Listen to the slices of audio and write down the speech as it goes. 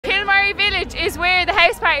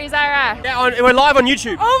parties are at. Yeah, we're live on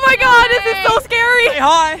YouTube. Oh my god, this is so scary. Hey,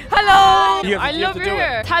 hi. Hello. I love your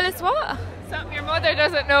hair. Tell us what? Something your mother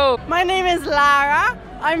doesn't know. My name is Lara.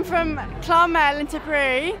 I'm from Clonmel in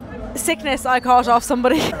Tipperary. Sickness I caught off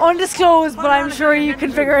somebody. Undisclosed, but I'm sure you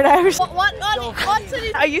can figure it out. What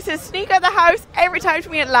I used to sneak out the house every time to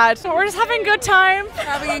meet a lad. So we're just having a good time.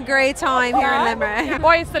 Having a great time here in Limerick.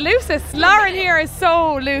 Boy, it's the loosest. Lauren here is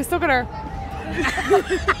so loose. Look at her.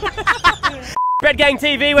 Bread Gang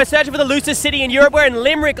TV, we're searching for the loosest city in Europe. We're in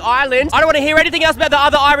Limerick, Ireland. I don't want to hear anything else about the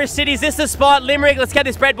other Irish cities. This is the spot, Limerick. Let's get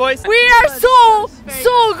this bread, boys. We are so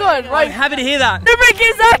good, I'm right? happy to hear that. Limerick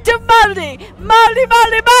is active Maldi.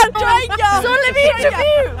 So let me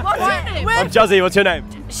interview. What's your name? I'm Juzzy, what's your name?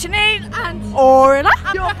 Sinead and Orla.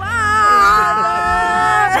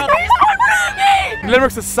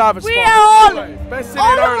 Limerick's a savage We spot. are all, Best city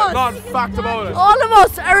all in of Ireland, us. not a fact about it. All of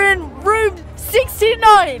us are in room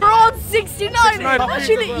 69. We're on 69. 69.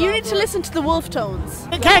 Actually, you need to listen to the wolf tones.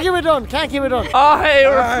 Can't keep it done, can't keep it done. Oh, hey,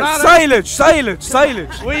 we're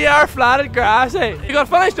silage. We are flatted grass, eh? You got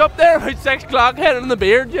finished up there about 6 o'clock heading in the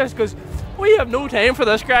beard just because we have no time for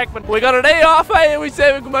this crack, but we got a day off, eh? And we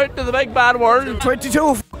say we come out to the big bad world.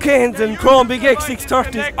 22 cans and Chrome Big X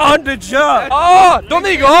 630s on the job. Oh,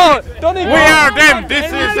 Donegal! Donegal! We are them, this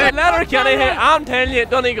is it. Letterkenny, hey, I'm telling you,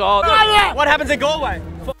 Donegal. What happens in Galway?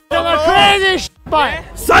 Crazy boy.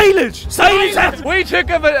 Silage. We took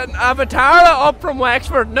a Vitara up from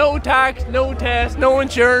Wexford, no tax, no test, no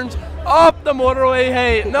insurance, up the motorway,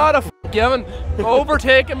 hey, not a given,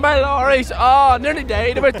 overtaken by lorries. Oh, nearly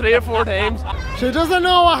died about 3 or 4 times. She doesn't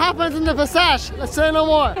know what happens in the passage. Let's say no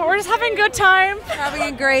more. We're just having a good time. Having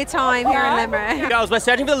a great time here in Limerick. Girls, we're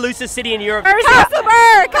searching for the loosest city in Europe.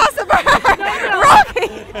 Castlebar! Rocky!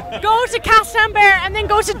 Go to Castlebar and then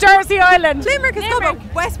go to Jersey Island. Limerick is good, but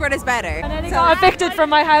Westward is better. And then he got evicted from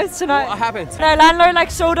my house tonight. What happened? And our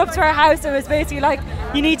landlord showed up to our house and was basically like,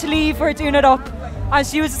 you need to leave, we're doing it up. And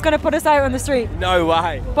she was just going to put us out on the street. No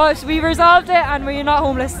way. But we resolved it and we're not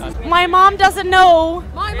homeless. My mom doesn't know.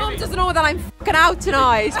 My mum doesn't know that I'm fucking out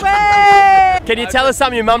tonight. Can you tell us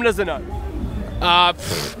something your mum doesn't know?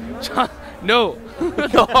 No.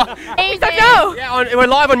 No. Yeah, we're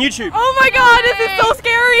live on YouTube. Oh my god, this is so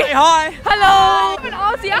scary. Hey, hi. Hello. An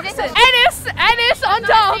Aussie accent. Ennis on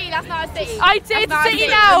top. That's not a city. I'd say it's a city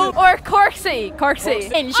now. Or Cork City.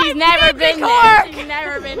 And she's never been there. She's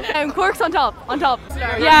never been there. Cork's on top.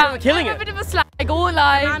 Yeah. Killing I'm it. a bit of a slag. I go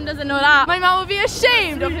lie. Mom doesn't know that. My mom would be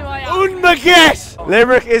ashamed of who I am. Unmaget.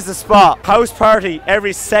 Limerick is the spot. House party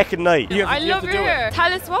every second night. I love your hair.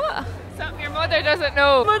 Tell us what? Something your mother doesn't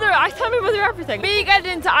know. I tell my mother everything. We get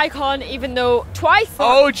into Icon even though twice.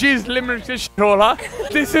 Oh jeez, Limerick's a shithole, huh?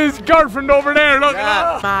 This is girlfriend over there, look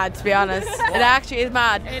at that. Mad, to be honest. It actually is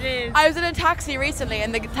mad. It is. I was in a taxi recently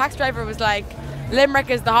and the taxi driver was like,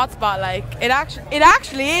 Limerick is the hotspot. Like, it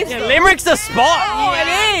actually is. Yeah, Limerick's the spot. Oh, it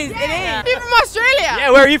is. You're from Australia.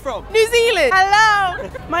 Yeah, where are you from? New Zealand. Hello.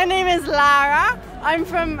 My name is Lara. I'm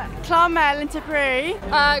from Clonmel in Tipperary.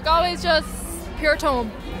 Galway's just pure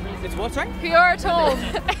tone. It's what, sorry? Pure tone.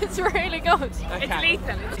 It's really good. Okay. It's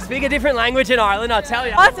lethal. You speak a different language in Ireland, I'll tell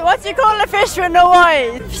you. What you call a fish with no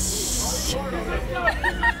eyes?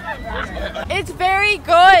 It's very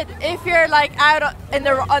good if you're like out on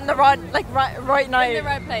the run, like right now. In the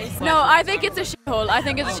right place. No, I think it's a shithole.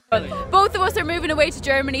 Both of us are moving away to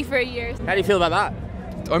Germany for a year. How do you feel about that?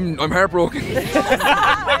 I'm heartbroken. I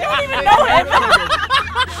don't even know him.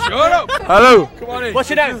 Shut up. Hello. Come on in. What's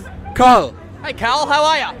your name? Carl. Hey, Cal, how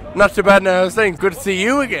are you? Not too bad now, thanks. Good to see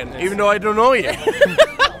you again, even though I don't know you.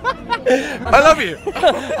 I love you.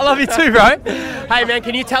 I love you too, bro. Hey, man,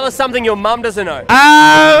 can you tell us something your mum doesn't know?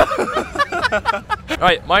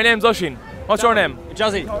 Right, my name's Oshin. What's your name?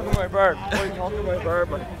 Juzzy.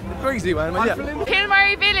 Crazy, man.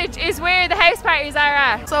 Kilmary Village is where the house parties are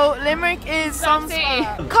at. So Limerick is some city.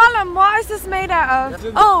 Colin, what is this made out of?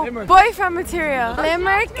 Oh, boyfriend material.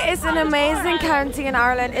 Limerick is an amazing county in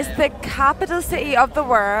Ireland. It's the capital city of the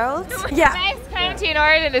world. Yeah. The best county in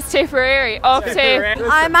Ireland is Tipperary. Up to.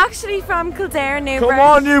 I'm actually from Kildare, Newbury. Come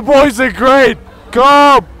on, you boys are great.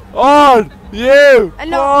 Come on, you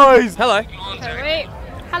boys. Hello. Wait.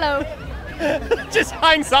 Hello. Just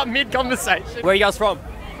hangs up mid-conversation. Where are you guys from?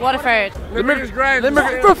 Waterford. Limerick is great.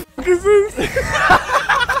 Limerick. What the fuck is this?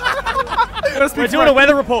 We're doing a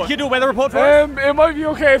weather report. Can you do a weather report for us? It might be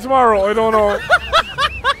okay tomorrow. I don't know.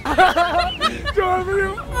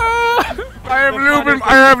 I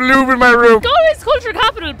have lube in my room. Galway's culture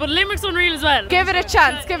capital, but Limerick's unreal as well. Give it a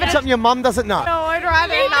chance. Give it a Something your mum doesn't know. No, I'd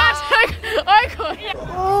rather not. I could.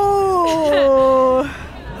 Oh.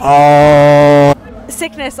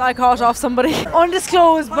 sickness I caught off somebody.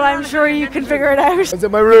 Undisclosed, but I'm sure you can figure it out. I was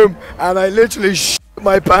in my room and I literally shit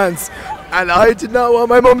my pants, and I did not want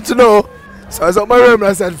my mum to know. So I was up my room and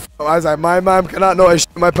I said, my mum cannot know I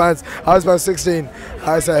shit my pants. I was about 16.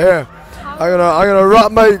 I said, here, I'm gonna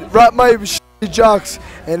wrap my shitty jocks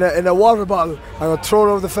in a water bottle. I'm gonna throw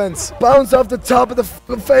it over the fence. Bounce off the top of the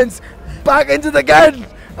fucking fence, back into the garden.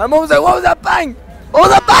 And mum was like, what was that bang? What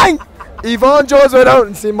was that bang? Yvonne Jones went out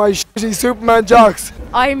and seen my shitty Superman jocks.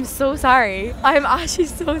 I'm so sorry. I'm actually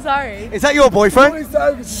so sorry. Is that your boyfriend?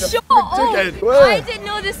 Shut up! I didn't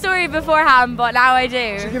know the story beforehand, but now I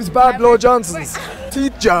do. She gives bad blow Johnsons.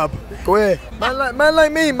 Teeth job. Go away. Man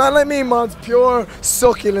like me wants pure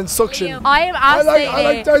succulent suction. I am absolutely... I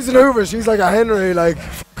like Dyson Hoover. She's like a Henry, like,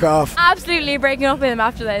 fuck off. Absolutely breaking up with him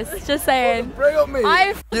after this. Just saying. Break up me.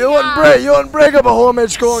 You wouldn't break up a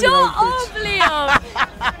homemade scone. Shut up, Liam.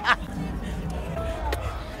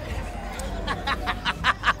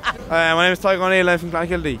 My name is Tygon O'Neill, I'm from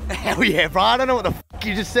Clonakilty. Hell yeah, bro. I don't know what the fuck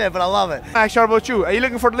you just said, but I love it. Sure about you. Are you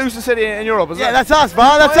looking for the loosest city in Europe? Yeah, that's us,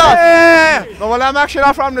 bro. That's us. Yeah. No, well, I'm actually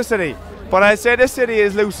not from the city, but I say this city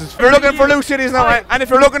is loosest. If you're looking for loose cities now, and if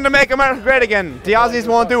you're looking to make America great again, the Aussies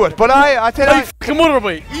won't do it. But I tell you, come on,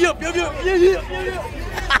 boy.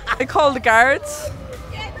 I called the guards.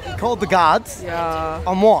 You called the guards? Yeah.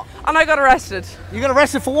 On what? And I got arrested. You got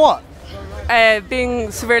arrested for what? Being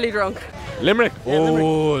severely drunk. Limerick? Yeah,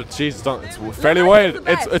 oh, jeez, it's fairly wild.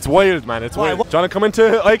 It's wild, man. It's wild. Do you want to come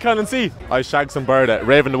into Icon and see? I shagged some bird at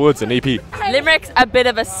Rave in the Woods in EP. Limerick's a bit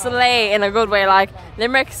of a sleigh in a good way. Like,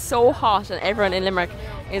 Limerick's so hot, and everyone in Limerick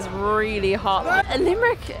is really hot.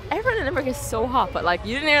 Everyone in Limerick is so hot, but like,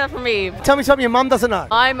 you didn't hear that from me. Tell me something your mum doesn't know.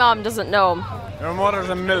 My mum doesn't know. your mother's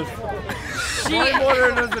a MILF. My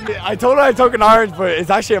mother doesn't. I told her I took an orange, but it's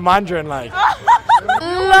actually a mandarin, like.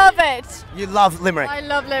 Love it. You love Limerick. I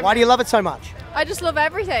love Limerick. Why do you love it so much? I just love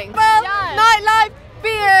everything. Well, nightlife,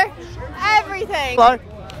 beer, everything. Hello.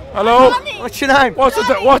 Hello. What's your name? What's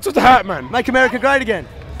with the hat, man? Make America great again.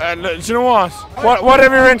 Do you know what?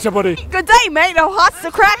 Whatever you're into, buddy. Good day, mate. No, what's the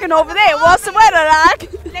cracking over there? What's the weather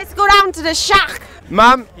like? Let's go down to the shack.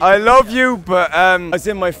 Ma'am, I love you, but I was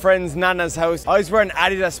in my friend's Nana's house. I was wearing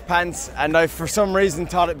Adidas pants, and I for some reason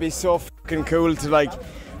thought it'd be so fucking cool to like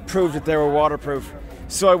prove that they were waterproof.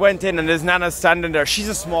 So I went in, and there's Nana standing there. She's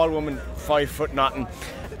a small woman, 5 foot nothing,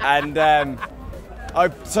 and I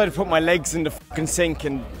decided to put my legs in the fucking sink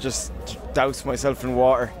and just douse myself in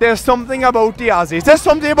water. There's something about the Aussies. There's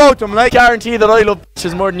something about them. Like, I guarantee that I love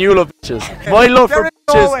bitches more than you love bitches. My love for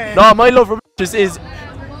bitches. No, my love for bitches is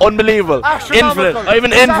unbelievable. Infinite. I have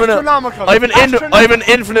an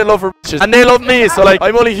infinite love for bitches, and they love me. So like,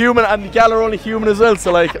 I'm only human, and the gal are only human as well.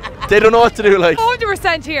 So like, they don't know what to do. Like,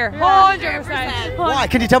 100% here. 100%. Why?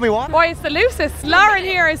 Can you tell me why? Why it's the loosest. Lauren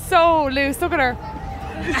here is so loose. Look at her.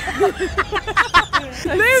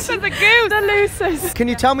 Loose as a goose. The loosest. Can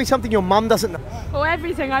you tell me something your mum doesn't know? Oh,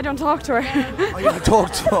 everything. I don't talk to her. Oh, you don't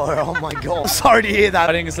talk to her? Oh my god. Sorry to hear that.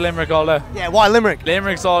 I think it's Limerick all day. Yeah, why Limerick?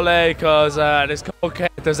 Limerick's all day because there's cocaine,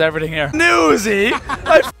 there's everything here. Newsy!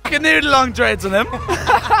 I fucking knew the long dreads on him.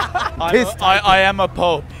 I am a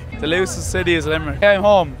pope. The loosest city is Limerick. Came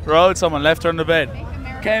home, rode someone, left her on the bed.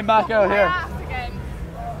 Came back out here.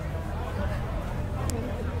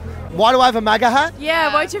 Why do I have a MAGA hat?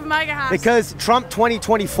 Yeah, why do you have a MAGA hat? Because Trump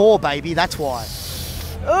 2024, baby, that's why.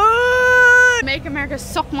 Make America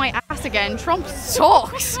suck my ass again. Trump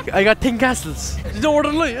sucks. I got 10 castles.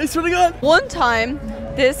 Northern Light, I swear to God. One time,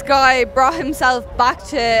 this guy brought himself back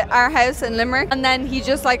to our house in Limerick, and then he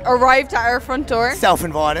just like arrived at our front door.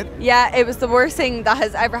 Self-invited. Yeah, it was the worst thing that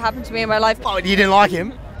has ever happened to me in my life. Oh, you didn't like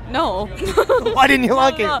him? No. Why didn't you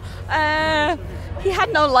like him? He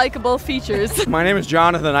had no likable features. My name is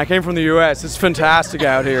Jonathan. I came from the US. It's fantastic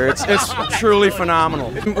out here. It's truly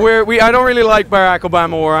phenomenal. I don't really like Barack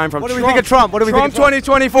Obama where I'm from. What do we think of Trump? Trump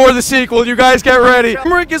 2024, the sequel. You guys get ready.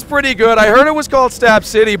 Limerick is pretty good. I heard it was called Stab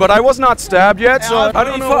City, but I was not stabbed yet, so I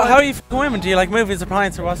don't know. How are you women? Do you like movies,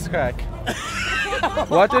 appliance, or what's the crack?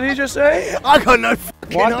 What did he just say? I got no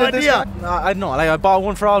fucking idea. I don't know. Like, I bought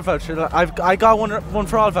one for all voucher. I got one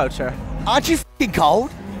for all voucher. Aren't you fucking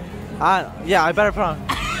cold? Yeah, I better put on.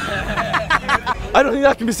 I don't think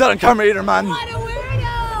that can be said on camera either, man. What a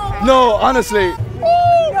weirdo! No, honestly.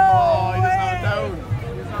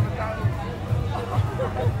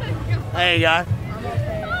 There you go.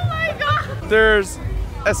 Oh my god! There's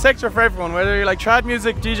a sector for everyone, whether you like trad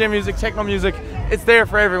music, DJ music, techno music, it's there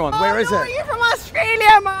for everyone. Where is it? You're from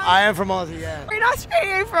Australia, man. I am from Aussie, yeah. Where in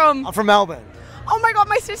Australia are you from? I'm from Melbourne. Oh my god,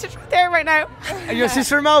 my sister's right there right now. Are you a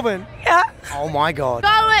sister in Melbourne? Yeah. Oh my god.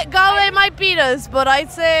 Galway might beat us, but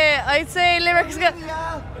I'd say Limerick is good.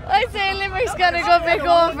 I'd say Limerick's gonna go big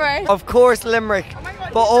going for it. Of course, Limerick.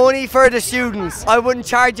 But only for the students. I wouldn't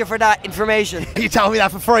charge you for that information. You tell me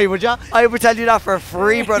that for free, would you? I would tell you that for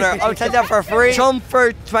free, brother. I would tell you that for free. Trump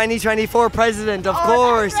for 2024 president, of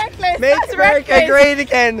course. Make America great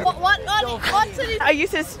again. What I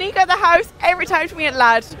used to sneak out of the house every time to meet a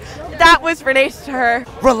lad. That was related to her.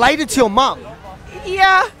 Related to your mum?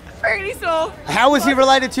 Yeah, fairly so. How was he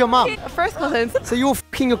related to your mum? First cousins. So you were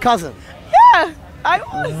f***ing your cousin? Yeah, I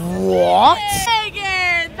was. What?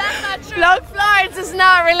 Megan, that's not true. Look, Florence is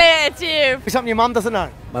not related to you. Something your mum doesn't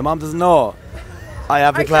know? My mom doesn't know. I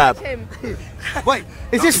have the clap. Wait,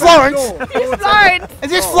 is this Florence? He's Florence.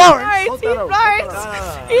 Is this Florence? He's Florence.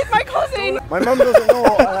 He's my cousin. My mum doesn't know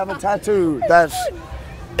I have a tattoo that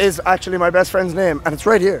is actually my best friend's name, and it's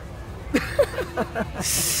right here.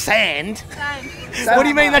 Sand? What do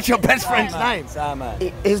you mean that's your best friend's name?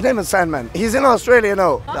 Sandman. His name is Sandman. He's in Australia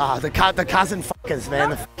now. Ah, the cousin fuckers, man.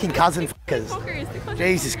 The fucking cousin fuckers.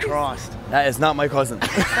 Jesus Christ. That is not my cousin.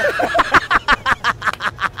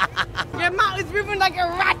 Your mouth is moving like a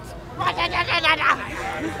rat.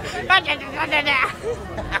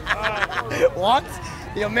 What?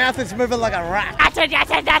 Your mouth is moving like a rat.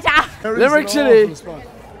 Limerick City,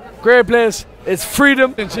 great place. It's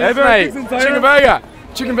freedom. Hey, mate, chicken burger.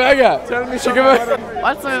 Chicken burger. Tell me chicken burger.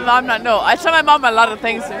 What's my mom not know? I tell my mom a lot of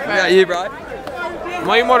things. Yeah, you right.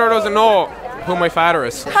 My mother doesn't know who my father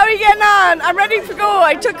is. How are you getting on? I'm ready to go.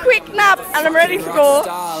 I took a quick nap and I'm ready to go.